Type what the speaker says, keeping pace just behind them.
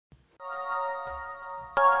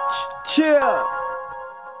Chill.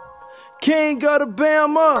 King of the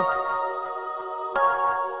Bama.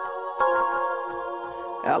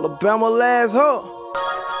 Alabama last hook.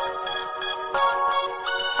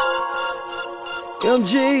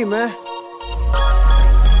 MG, man.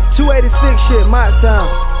 286 shit, Mott's time.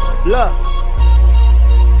 Look.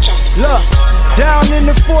 Look. Down in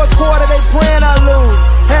the fourth quarter, they praying I lose.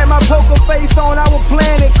 Had my poker face on, I was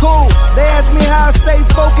playing it cool. They asked me how I stay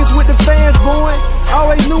focused with the fans booing.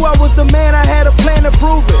 Always knew I was the man, I had a plan to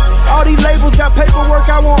prove it. All these labels got paperwork,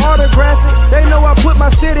 I won't autograph it. They know I put my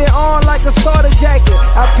city on like a starter jacket.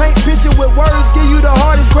 I paint picture with words, give you the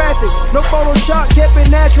hardest graphics. No Photoshop, kept it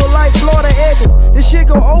natural like Florida Evans. This shit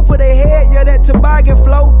go over their head, yeah, that toboggan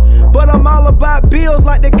flow. But I'm all about bills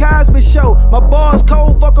like the Cosby Show. My bars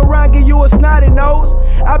cold, fuck around, give you a snotty nose.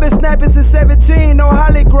 I've been snapping since 17 on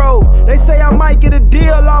Holly Grove. They say I might get a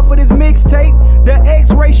deal off of this mixtape. The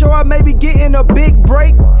X ratio, I may be getting a big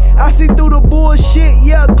break. I see through the bullshit,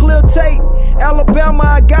 yeah, clear tape. Alabama,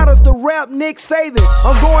 I got us to rap Nick Saban.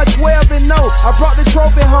 I'm going 12-0, I brought the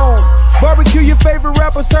trophy home. Barbecue your favorite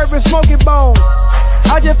rapper, serving smoking bones.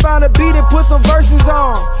 I just found a beat and put some verses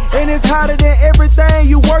on. And it's hotter than everything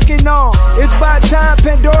you working on. It's about time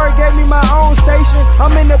Pandora gave me my own station.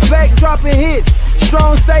 I'm in the back dropping hits,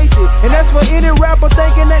 strong safety. And that's for any rapper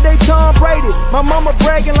thinking that they Tom Brady. My mama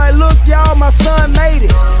bragging like, look y'all, my son made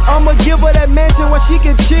it. I'ma give her that mansion where she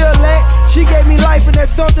can chill at. She gave me life and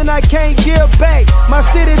that's something I can't give back. My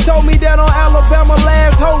city told me that on Alabama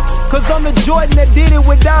last hope. Cause I'm the Jordan that did it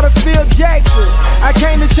without a Phil Jackson. I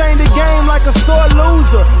came to change the game like a sore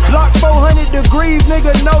loser. Block 400 degrees, nigga,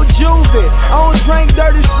 no juvie. I don't drink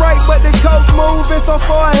dirty Sprite, but the coke moving so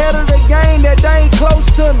far ahead of the game that they ain't close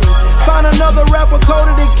to me. Find another rapper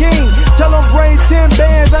colder than King. Tell them bring 10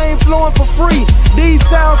 bands, I ain't flowing for free. These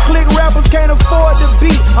sound click rappers can't afford to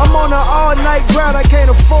beat. I'm on an all-night grind, I can't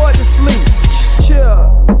afford to sleep.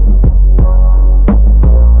 Chill.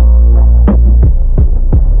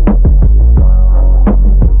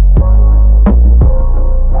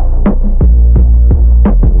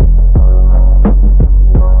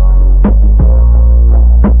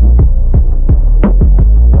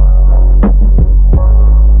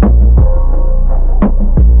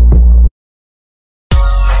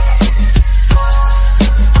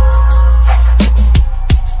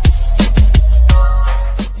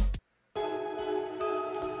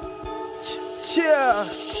 Yeah.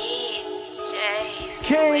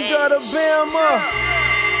 King of the Bama.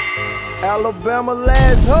 Alabama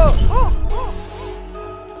last hook.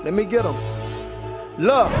 Let me get them.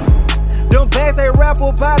 Look. Them bags they rap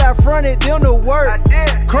about, I fronted them to work.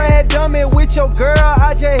 Crab dummy with your girl,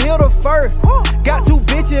 I just hit her first. Got two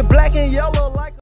bitches, black and yellow.